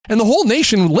And the whole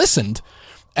nation listened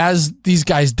as these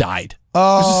guys died. Oh.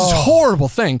 It was just this horrible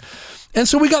thing. And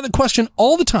so we got the question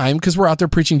all the time because we're out there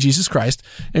preaching Jesus Christ,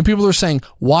 and people are saying,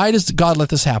 why does God let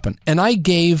this happen? And I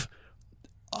gave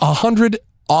 100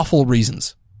 awful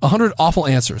reasons, 100 awful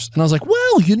answers. And I was like,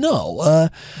 well,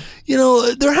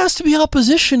 there has to be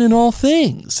opposition in all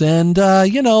things. And,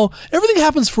 everything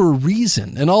happens for a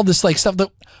reason and all this like stuff that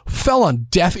fell on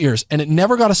deaf ears, and it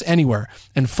never got us anywhere.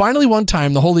 And finally, one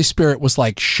time the Holy Spirit was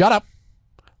like, shut up.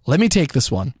 Let me take this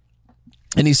one.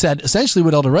 And he said, essentially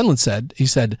what Elder Renlund said, he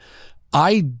said,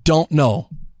 I don't know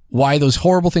why those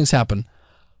horrible things happen,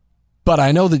 but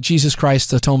I know that Jesus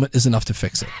Christ's atonement is enough to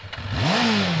fix it.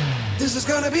 This is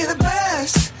going to be the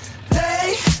best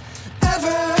day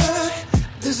ever.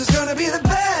 This is going to be the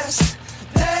best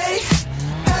day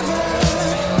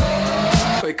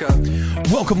ever. Wake up.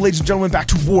 Welcome, ladies and gentlemen, back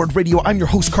to Ward Radio. I'm your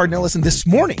host, Cardinellis, and this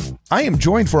morning I am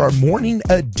joined for our morning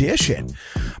edition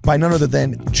by none other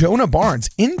than Jonah Barnes,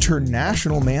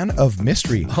 international man of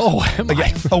mystery. Oh, am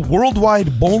I? A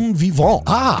worldwide bon vivant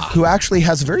who actually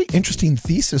has a very interesting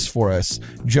thesis for us.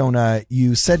 Jonah,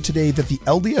 you said today that the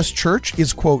LDS Church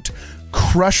is, quote,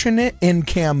 crushing it in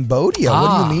Cambodia.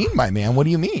 What do you mean, my man? What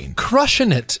do you mean?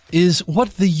 Crushing it is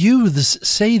what the youths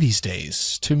say these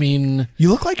days to mean. You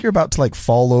look like you're about to like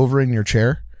fall over in your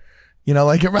chair. You know,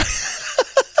 like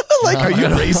like, are you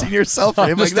raising yourself?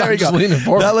 Like, there you go.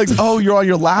 That looks. Oh, you're on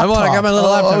your laptop. I got my little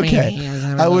laptop. Okay.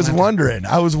 I was wondering,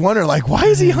 like, why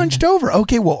is he hunched over?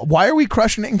 Okay, well, why are we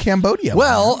crushing it in Cambodia?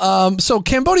 Well, so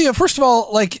Cambodia, first of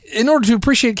all, like, in order to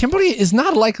appreciate Cambodia is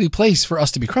not a likely place for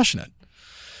us to be crushing it.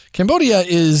 Cambodia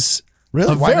is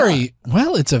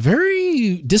it's a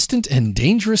very distant and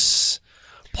dangerous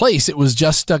place. It was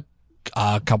just a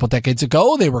couple decades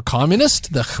ago. They were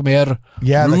communist. The Khmer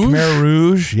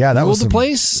Rouge. Yeah, that was the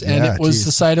place, and it was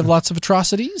the site of lots of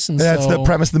atrocities. And that's the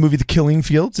premise of the movie The Killing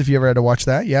Fields, if you ever had to watch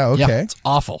that. Yeah, okay. Yeah, it's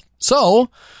awful. So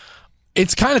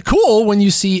it's kind of cool when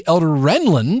you see Elder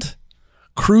Renlund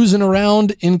cruising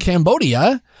around in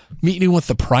Cambodia, meeting with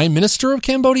the Prime Minister of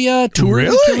Cambodia,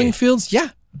 touring the Killing Fields. Yeah.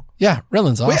 Yeah,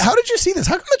 Renlund's awesome. Wait, how did you see this?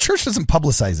 How come the church doesn't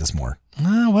publicize this more?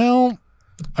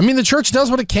 The church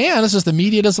does what it can. It's just the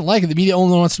media doesn't like it. The media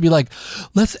only wants to be like,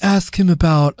 let's ask him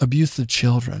about abuse of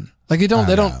children. Like they don't.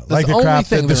 Like the crap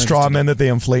that the straw men that they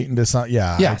inflate into something.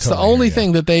 Yeah. Yeah. It's the only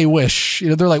thing that they wish.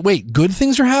 They're like, wait, good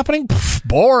things are happening? Pff,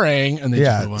 boring. And they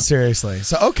just move on. Seriously.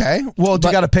 So, okay. Well, do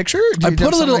you got a picture? I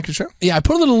put a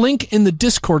little link in the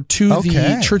Discord to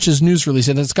the church's news release,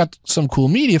 and it's got some cool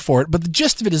media for it. But the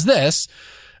gist of it is this.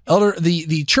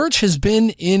 The church has been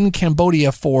in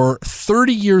Cambodia for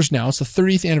 30 years now. It's the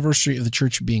 30th anniversary of the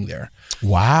church being there.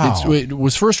 Wow. It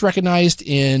was first recognized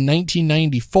in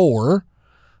 1994.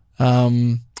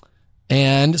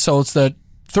 And so it's the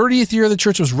 30th year the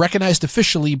church was recognized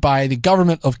officially by the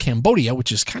government of Cambodia,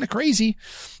 which is kind of crazy.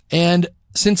 And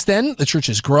since then, the church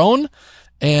has grown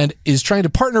and is trying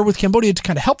to partner with Cambodia to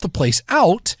kind of help the place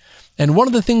out. And one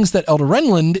of the things that Elder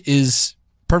Renlund is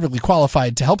perfectly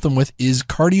qualified to help them with is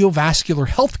cardiovascular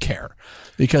health care,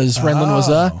 because Renlund was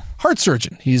a heart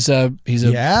surgeon. He's a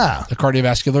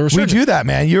cardiovascular surgeon. We do that,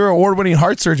 man. You're an award-winning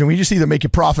heart surgeon. We just either make you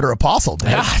prophet or apostle,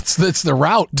 dude. Yeah, it's the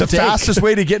route. The fastest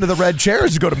way to get into the red chair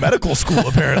is to go to medical school,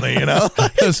 apparently,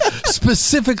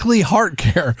 Specifically heart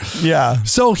care. Yeah.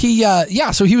 So he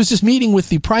was just meeting with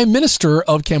the Prime Minister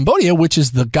of Cambodia, which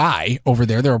is the guy over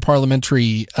there. They're a parliamentary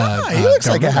he looks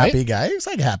like a happy guy. He looks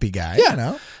like a happy guy,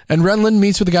 Yeah. And Renlund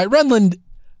meets with the guy. Renlund,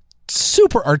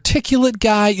 super articulate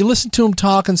guy. You listen to him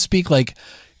talk and speak, like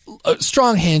a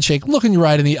strong handshake, looking you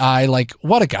right in the eye, like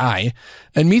what a guy.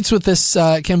 And meets with this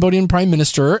Cambodian Prime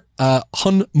Minister,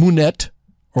 Hun Munet,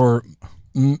 or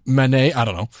Manet, I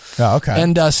don't know. Oh, okay.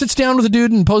 And sits down with the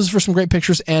dude and poses for some great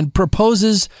pictures and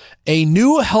proposes a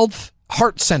new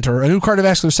heart center, a new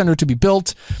cardiovascular center to be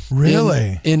built.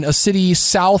 Really? In a city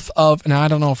south of, and I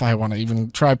don't know if I want to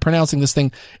even try pronouncing this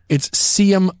thing. It's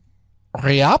Siem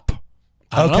Reap.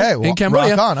 In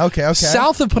Cambodia. Rock on. Okay.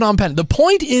 South of Phnom Penh. The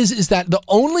point is that the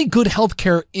only good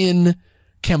healthcare in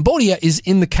Cambodia is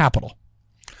in the capital.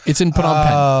 It's in Phnom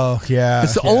Penh. Oh, yeah.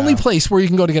 It's the only place where you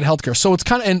can go to get healthcare. So it's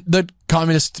kind of, and the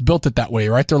communists built it that way,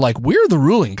 right? They're like, we're the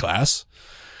ruling class,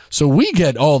 so we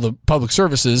get all the public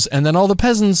services, and then all the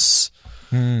peasants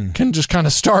can just kind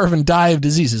of starve and die of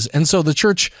diseases. And so the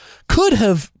church could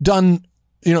have done,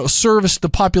 service the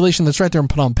population that's right there in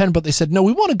Phnom Penh, but they said, no,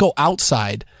 we want to go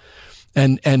outside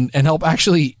and help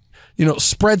actually,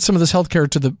 spread some of this healthcare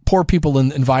to the poor people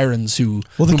in environs who.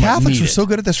 Well, the who might Catholics need were it. so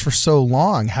good at this for so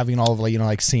long, having all of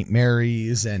like St.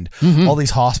 Mary's and all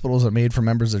these hospitals are made for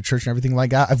members of the church and everything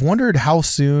like that. I've wondered how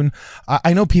soon.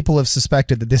 I know people have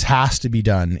suspected that this has to be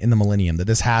done in the millennium, that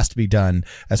this has to be done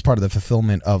as part of the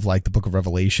fulfillment of like the Book of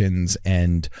Revelations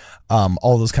and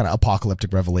all those kind of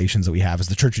apocalyptic revelations that we have as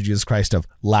the Church of Jesus Christ of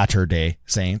Latter-day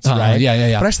Saints, right?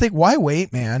 Yeah. But I just think, why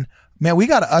wait, man? Man, we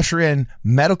got to usher in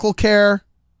medical care,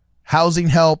 housing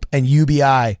help, and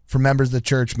UBI for members of the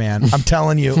church, man. I'm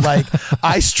telling you, like,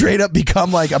 I straight up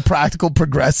become like a practical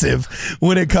progressive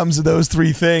when it comes to those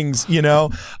three things,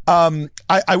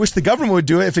 I wish the government would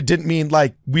do it if it didn't mean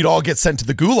like we'd all get sent to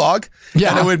the gulag. Yeah,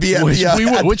 and it would be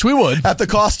which we would at the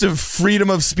cost of freedom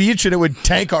of speech, and it would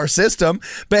tank our system.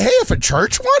 But hey, if a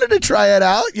church wanted to try it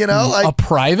out, like a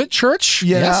private church,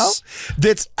 yes,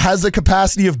 that has the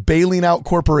capacity of bailing out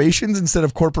corporations instead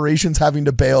of corporations having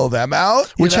to bail them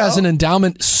out, which has an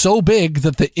endowment so big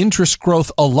that the interest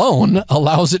growth alone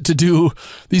allows it to do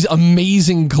these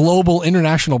amazing global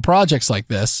international projects like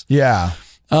this. Yeah.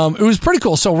 It was pretty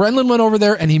cool. So Renlund went over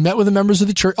there and he met with the members of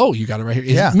the church. Oh, you got it right here.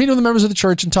 He's meeting with the members of the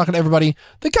church and talking to everybody.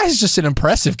 The guy's just an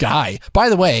impressive guy. By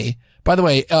the way,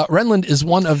 Renlund is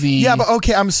one of the... Yeah, but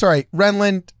okay, I'm sorry.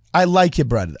 Renlund, I like you,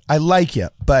 brother. I like you.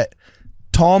 But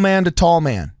tall man to tall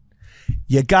man,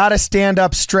 you got to stand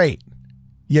up straight.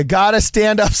 You got to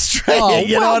stand up straight. Oh,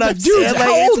 you know what I'm saying?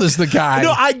 How old is the guy?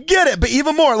 No, I get it. But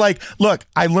even more, like, look,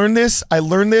 I learned this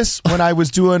when I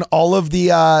was doing all of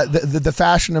the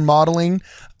fashion and modeling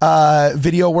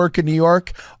video work in New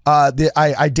York.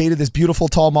 I dated this beautiful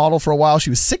tall model for a while. She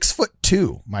was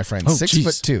 6'2", my friend. Oh,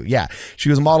 6'2". Yeah. She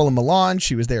was a model in Milan.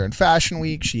 She was there in Fashion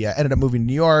Week. She ended up moving to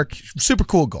New York. Super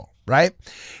cool girl. Right.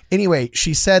 Anyway,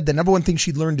 she said the number one thing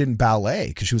she learned in ballet,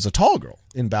 because she was a tall girl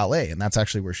in ballet, and that's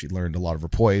actually where she learned a lot of her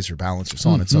poise, her balance, or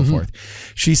so on and so forth.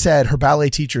 She said her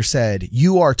ballet teacher said,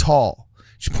 "You are tall."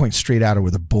 She points straight at her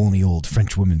with a bony old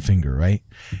French woman finger, right?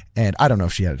 And I don't know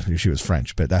if she was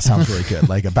French, but that sounds really good,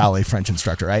 like a ballet French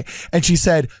instructor, right? And she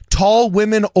said, "Tall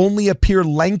women only appear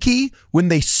lanky when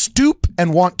they stoop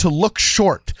and want to look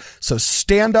short. So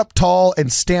stand up tall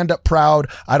and stand up proud.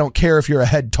 I don't care if you're a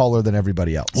head taller than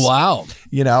everybody else." Wow.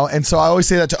 And so I always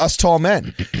say that to us tall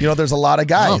men. There's a lot of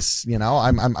guys.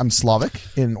 I'm Slavic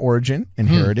in origin and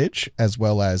heritage, as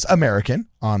well as American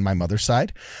on my mother's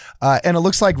side. And it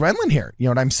looks like Renlund here. You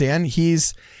know what I'm saying?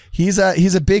 He's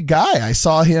a big guy. I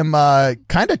saw him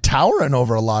kind of towering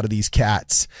over a lot of these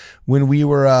cats when we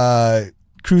were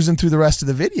cruising through the rest of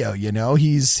the video.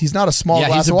 He's not a small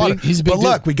glass of water. He's a big but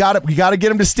look, we got to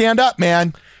get him to stand up,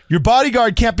 man. Your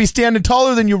bodyguard can't be standing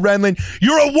taller than you, Renlund.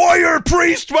 You're a warrior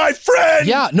priest, my friend.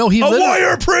 Yeah, no,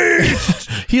 warrior priest.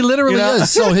 He literally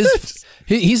is. So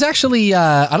he's actually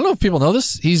I don't know if people know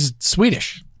this. He's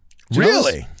Swedish.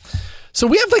 Really? So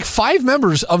we have like 5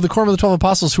 members of the Quorum of the 12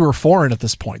 Apostles who are foreign at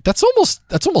this point. That's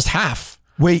almost half.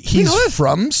 Wait, he's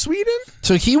from Sweden?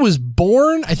 So he was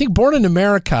born in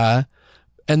America,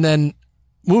 and then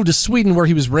moved to Sweden, where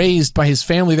he was raised by his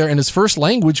family there, and his first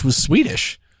language was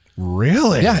Swedish.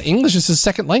 Really? Yeah, English is his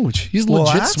second language. He's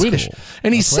legit Swedish. Cool.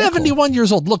 And he's 71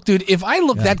 years old. Look, dude, if I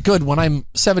look that good when I'm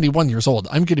 71 years old,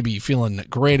 I'm going to be feeling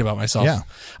great about myself. Yeah.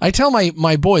 I tell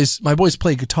my boys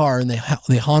play guitar, and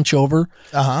they haunch over.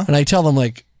 And I tell them,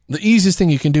 like, the easiest thing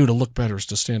you can do to look better is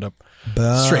to stand up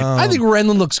straight. I think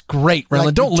Renlund looks great. Renlund,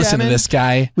 like, don't listen to this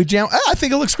guy. I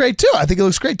think it looks great too.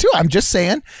 I'm just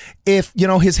saying, if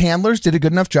his handlers did a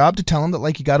good enough job to tell him that,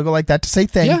 like, you got to go like that to say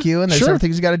thank you, and there's other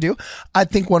things you got to do, I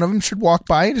think one of them should walk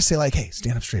by and just say, like, "Hey,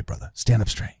 stand up straight, brother. Stand up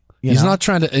straight." He's not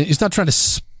trying to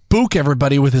spook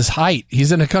everybody with his height.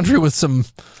 He's in a country with some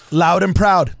loud and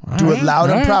proud. Do it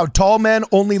loud and proud. Tall men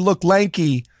only look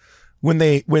lanky when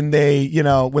they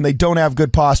don't have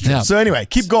good posture. Yeah. So anyway,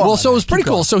 keep going. Well, so it was pretty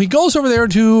cool. So he goes over there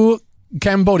to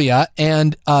Cambodia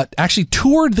and actually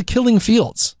toured the killing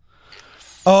fields.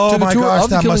 Oh my gosh,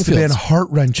 that must have been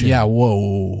heart-wrenching. Yeah,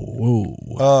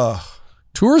 whoa.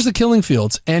 Tours the killing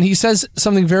fields, and he says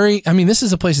something this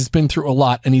is a place that's been through a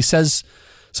lot, and he says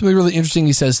something really interesting.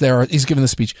 He says he's giving the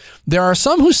speech. There are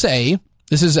some who say,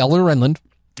 this is Elder Renlund,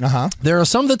 there are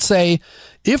some that say,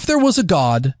 if there was a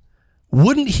God,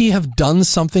 wouldn't he have done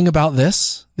something about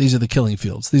this? These are the killing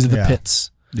fields. These are the pits.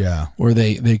 Yeah. Where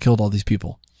they killed all these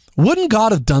people. Wouldn't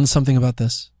God have done something about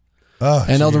this? Oh,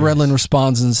 and Elder Renlund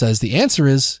responds and says, the answer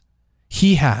is,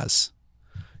 he has.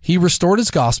 He restored his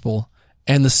gospel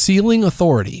and the sealing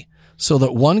authority so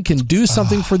that one can do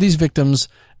something for these victims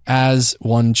as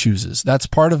one chooses. That's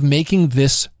part of making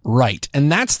this right.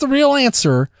 And that's the real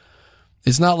answer.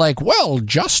 It's not like, well,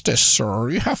 justice, sir,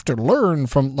 you have to learn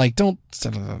from, like, don't.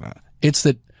 It's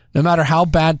that No matter how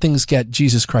bad things get,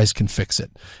 Jesus Christ can fix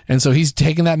it. And so he's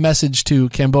taking that message to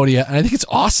Cambodia, and I think it's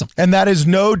awesome. And that is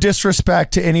no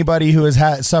disrespect to anybody who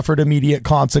has suffered immediate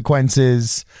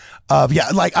consequences of,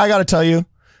 like, I got to tell you,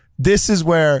 this is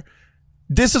where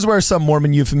some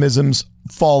Mormon euphemisms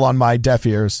fall on my deaf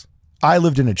ears. I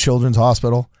lived in a children's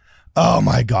hospital. Oh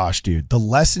my gosh, dude. The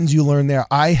lessons you learn there,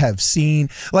 I have seen,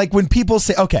 like when people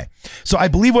say, okay, so I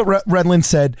believe what Redland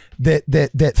said,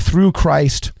 that through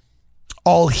Christ,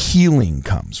 all healing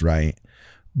comes, right?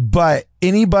 But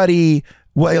anybody,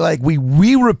 like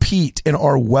we repeat in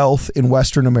our wealth in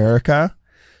Western America,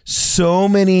 so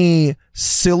many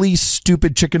silly,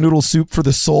 stupid chicken noodle soup for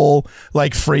the soul,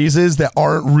 like phrases that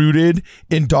aren't rooted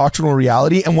in doctrinal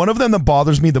reality. And one of them that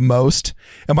bothers me the most,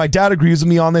 and my dad agrees with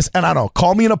me on this, and I don't know,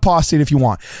 call me an apostate if you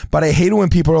want, but I hate it when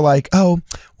people are like, oh,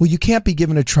 well, you can't be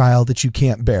given a trial that you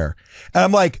can't bear. And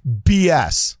I'm like,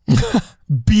 BS.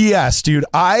 BS, dude.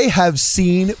 I have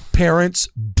seen parents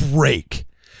break,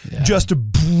 just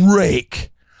break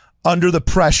under the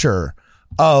pressure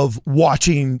of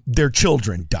watching their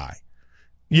children die.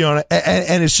 You know,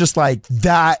 and it's just like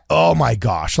that. Oh my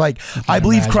gosh. Like, I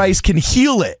believe Christ can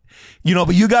heal it, you know,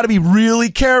 but you got to be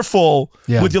really careful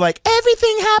with your, like,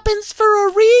 everything happens for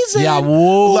a reason. Yeah.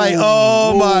 Whoa. Like,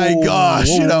 oh my gosh,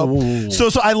 you know. So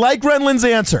I like Renland's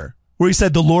answer, where he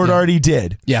said the Lord already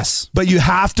did. Yes. But you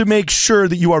have to make sure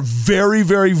that you are very,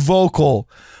 very vocal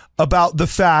about the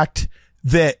fact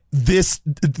that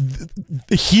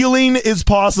healing is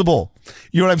possible.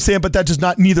 You know what I'm saying? But that does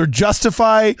not neither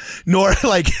justify nor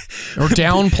like or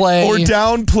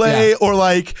downplay or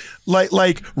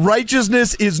like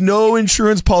righteousness is no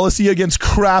insurance policy against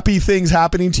crappy things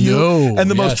happening to you. And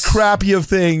the most crappy of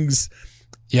things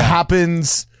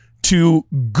happens to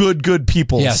good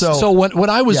people. Yes. So when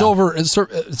I was over,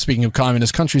 speaking of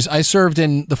communist countries, I served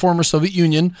in the former Soviet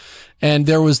Union, and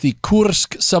there was the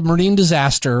Kursk submarine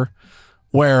disaster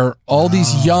where all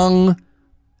these young,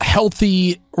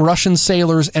 healthy Russian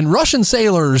sailors, that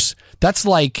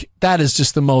is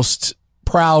just the most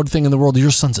proud thing in the world.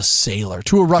 Your son's a sailor.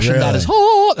 To a Russian,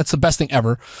 that's the best thing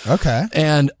ever. Okay.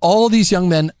 And all of these young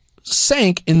men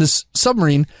sank in this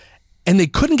submarine, and they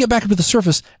couldn't get back up to the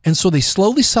surface, and so they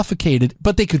slowly suffocated,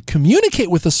 but they could communicate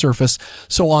with the surface.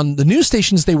 So on the news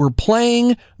stations, they were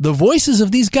playing the voices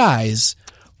of these guys,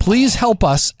 please help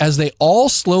us, as they all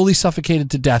slowly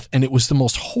suffocated to death, and it was the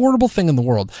most horrible thing in the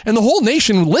world. And the whole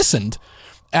nation listened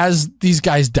as these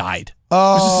guys died. It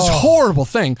was just this horrible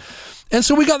thing. And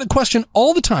so we got the question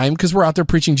all the time, because we're out there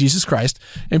preaching Jesus Christ,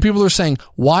 and people are saying,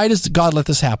 why does God let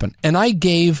this happen? And I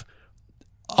gave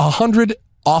 100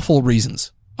 awful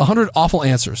reasons. 100 awful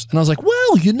answers. And I was like,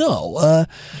 well,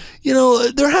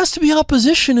 there has to be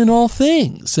opposition in all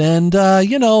things. And,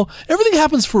 everything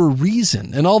happens for a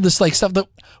reason, and all this like stuff that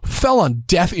fell on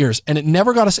deaf ears, and it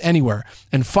never got us anywhere.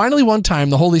 And finally, one time,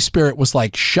 the Holy Spirit was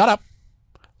like, shut up.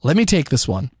 Let me take this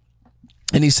one.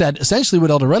 And he said, essentially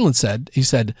what Elder Renland said, he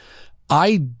said,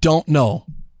 I don't know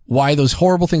why those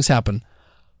horrible things happen,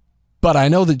 but I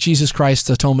know that Jesus Christ's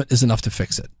atonement is enough to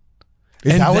fix it.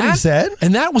 Is that what he said?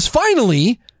 And that was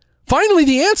finally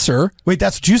the answer. Wait,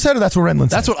 that's what you said, or that's what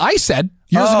Renland said? That's what I said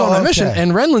years ago on our mission.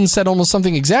 And Renland said almost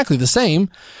something exactly the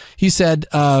same. He said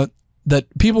that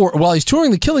people were, while he's touring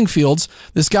the killing fields,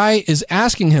 this guy is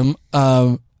asking him,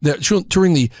 touring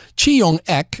the Chiyong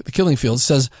Ek, the killing fields,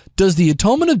 says, does the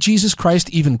atonement of Jesus Christ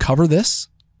even cover this?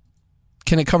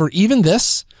 Can it cover even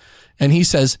this? And he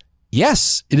says,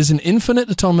 yes, it is an infinite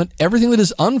atonement. Everything that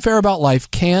is unfair about life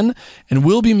can and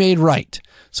will be made right.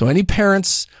 So any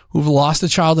parents who've lost a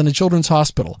child in a children's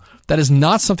hospital, that is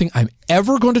not something I'm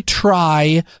ever going to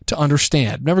try to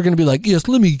understand. I'm never going to be like, yes,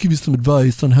 let me give you some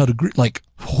advice on how to like,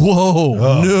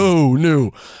 whoa,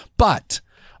 no. But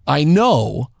I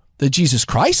know that Jesus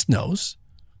Christ knows.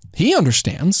 He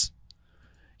understands.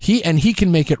 He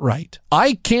can make it right.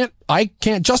 I can't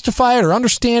justify it or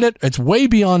understand it. It's way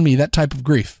beyond me, that type of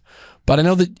grief. But I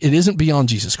know that it isn't beyond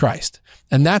Jesus Christ.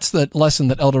 And that's the lesson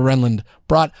that Elder Renland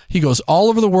brought. He goes all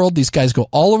over the world. These guys go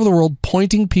all over the world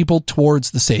pointing people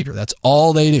towards the Savior. That's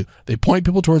all they do. They point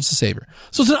people towards the Savior.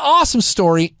 So it's an awesome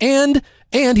story. And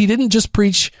he didn't just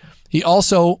preach. He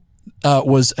also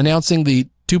was announcing the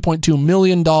 $2.2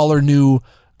 million new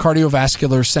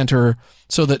cardiovascular center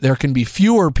so that there can be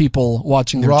fewer people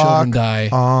watching their children die.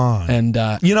 And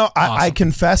awesome. I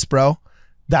confess, bro,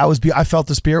 that was I felt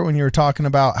the Spirit when you were talking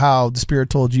about how the Spirit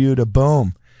told you to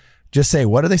boom. Just say,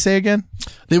 what do they say again?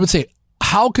 They would say,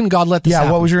 how can God let this happen?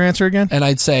 What was your answer again? And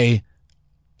I'd say,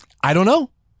 I don't know,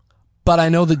 but I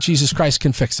know that Jesus Christ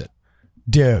can fix it.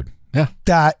 Dude, Yeah.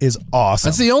 That is awesome.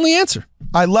 That's the only answer.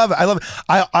 I love it.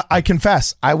 I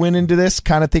confess, I went into this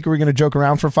kind of thinking we were going to joke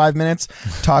around for 5 minutes,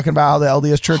 talking about how the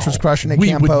LDS Church was crushing in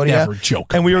Cambodia. Would never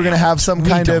joke and we were going to have some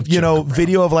kind of,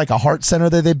 video of like a heart center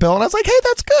that they built. And I was like, hey,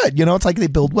 that's good. It's like they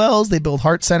build wells, they build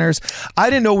heart centers. I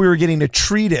didn't know we were getting a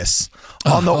treatise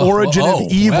on the origin of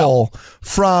evil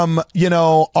from,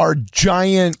 our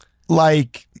giant,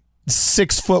 like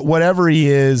 6 foot, whatever he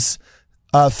is,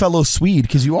 fellow Swede,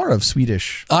 because you are of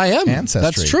Swedish I am.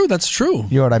 ancestry. That's true.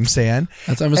 You know what I'm saying?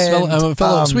 I'm a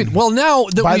fellow Swede. Well, now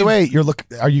that by the way,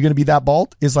 are you going to be that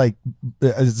bald? Is that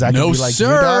no, gonna be like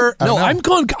sir. No, I'm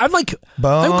going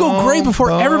gray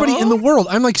before everybody in the world.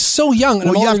 I'm like so young.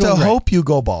 Well, you have to hope you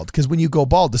go bald, because when you go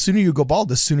bald, the sooner you go bald,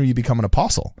 the sooner you become an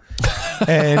apostle.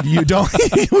 And we don't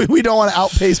want to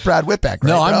outpace Brad Whitbeck. Right,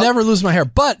 no, I'm never losing my hair.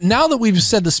 But now that we've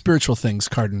said the spiritual things,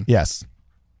 Cardin. Yes.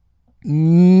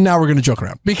 Now we're going to joke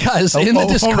around, because in the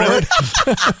Discord,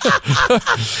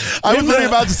 I was really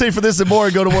about to say for this and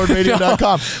more, go to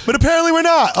wardradio.com, but apparently we're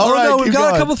not. All right, no, we've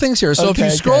got a couple things here. So if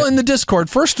you scroll in the Discord,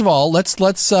 first of all, let's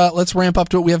ramp up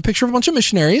to it. We have a picture of a bunch of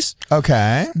missionaries.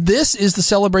 Okay, this is the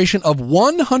celebration of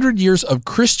 100 years of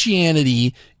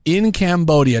Christianity in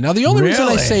Cambodia. Now, the only reason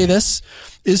I say this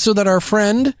is so that our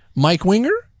friend Mike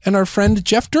Winger and our friend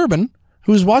Jeff Durbin,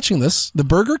 who's watching this, the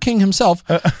Burger King himself,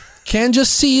 can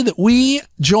just see that we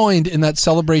joined in that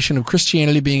celebration of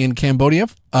Christianity being in Cambodia.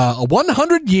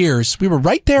 100 years. We were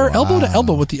right there, elbow to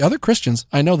elbow with the other Christians.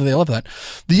 I know that they love that.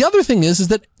 The other thing is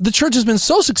that the church has been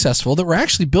so successful that we're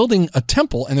actually building a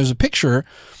temple, and there's a picture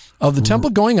of the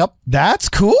temple going up. That's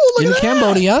cool. Look in at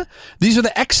Cambodia. That. These are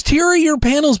the exterior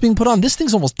panels being put on. This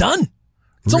thing's almost done.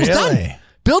 It's almost done.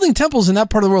 Building temples in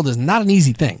that part of the world is not an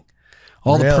easy thing.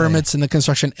 All the permits and the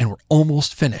construction, and we're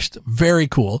almost finished. Very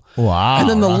cool. Wow. And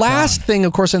then the last thing,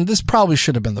 of course, and this probably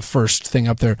should have been the first thing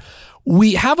up there,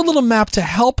 we have a little map to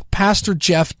help Pastor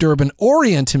Jeff Durbin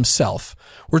orient himself.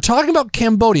 We're talking about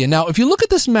Cambodia. Now, if you look at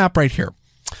this map right here,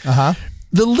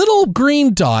 the little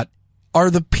green dot are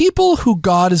the people who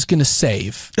God is going to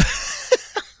save.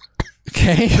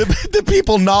 Okay. The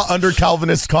people not under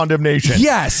Calvinist condemnation.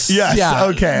 Yes. Yeah.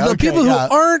 Okay. The people who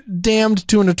aren't damned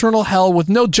to an eternal hell with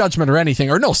no judgment or anything,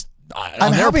 or no.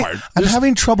 I'm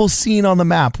having trouble seeing on the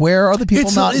map. Where are the people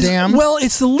not damned? Well,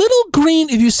 it's the little green.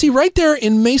 If you see right there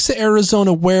in Mesa,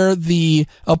 Arizona, where the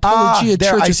Apologia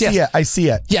Church is. I see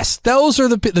it. Yes, those are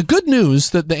the good news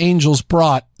that the angels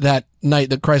brought that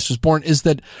night that Christ was born is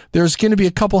that there's going to be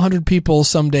a couple hundred people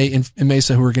someday in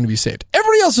Mesa who are going to be saved.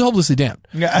 Everybody else is hopelessly damned.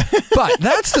 Yeah. But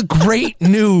that's the great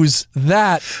news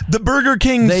that the Burger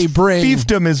King's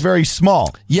fiefdom is very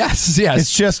small. Yes.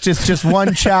 It's just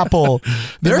one chapel.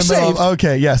 They're saved.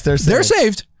 Okay, yes, they're saved. They're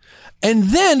saved. And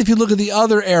then if you look at the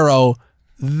other arrow,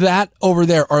 that over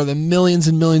there are the millions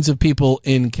and millions of people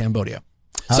in Cambodia.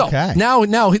 So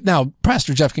now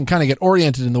Pastor Jeff can kind of get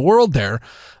oriented in the world there.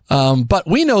 But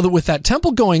we know that with that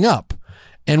temple going up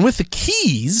and with the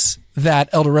keys that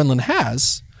Elder Renlund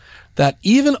has, that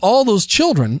even all those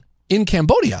children in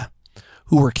Cambodia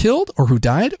who were killed or who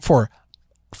died for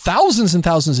thousands and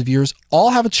thousands of years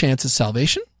all have a chance at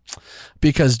salvation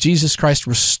because Jesus Christ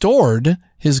restored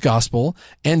his gospel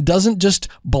and doesn't just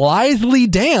blithely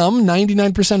damn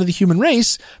 99% of the human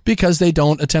race because they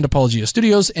don't attend Apologia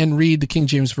Studios and read the King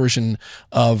James Version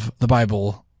of the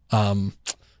Bible.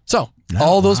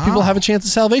 All those people have a chance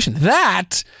at salvation.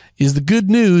 That is the good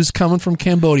news coming from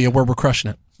Cambodia where we're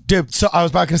crushing it. Dude, so I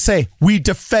was about to say, we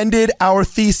defended our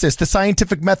thesis. The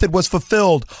scientific method was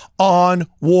fulfilled on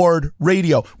Ward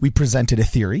Radio. We presented a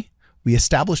theory. We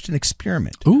established an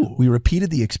experiment. Ooh. We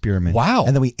repeated the experiment. Wow.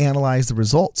 And then we analyzed the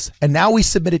results. And now we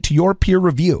submit it to your peer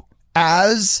review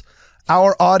as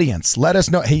our audience. Let us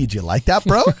know. Hey, did you like that,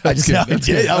 bro? That was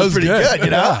pretty good,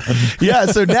 you know? Yeah.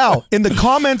 So now in the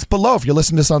comments below, if you're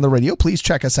listening to this on the radio, please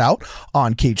check us out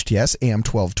on KHTS AM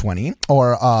 1220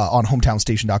 or on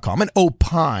hometownstation.com and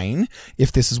opine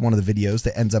if this is one of the videos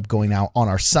that ends up going out on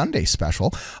our Sunday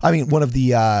special. I mean, one of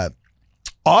the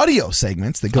audio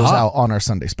segments that goes out on our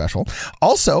Sunday special.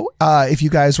 Also, if you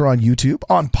guys are on YouTube,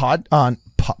 on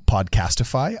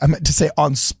Podcastify, I meant to say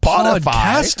on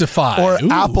Spotify or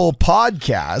Apple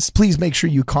Podcasts, please make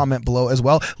sure you comment below as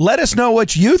well. Let us know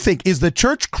what you think. Is the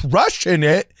church crushing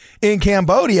it in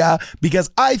Cambodia?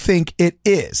 Because I think it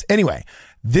is. Anyway,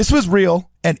 this was real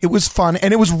and it was fun,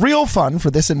 and it was real fun for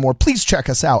this and more. Please check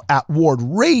us out at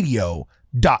wardradio.com.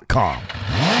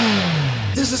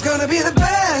 This is gonna be the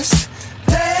best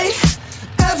day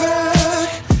ever.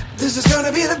 This is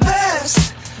gonna be the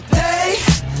best day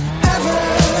ever.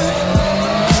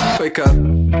 Wake up,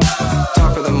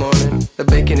 top of the morning, the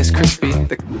bacon is crispy,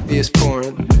 the coffee is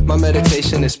pouring. My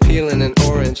meditation is peeling an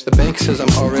orange. The bank says I'm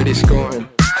already scoring.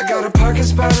 I got a parking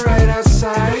spot right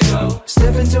outside.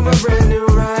 Step into my brand new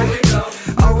ride.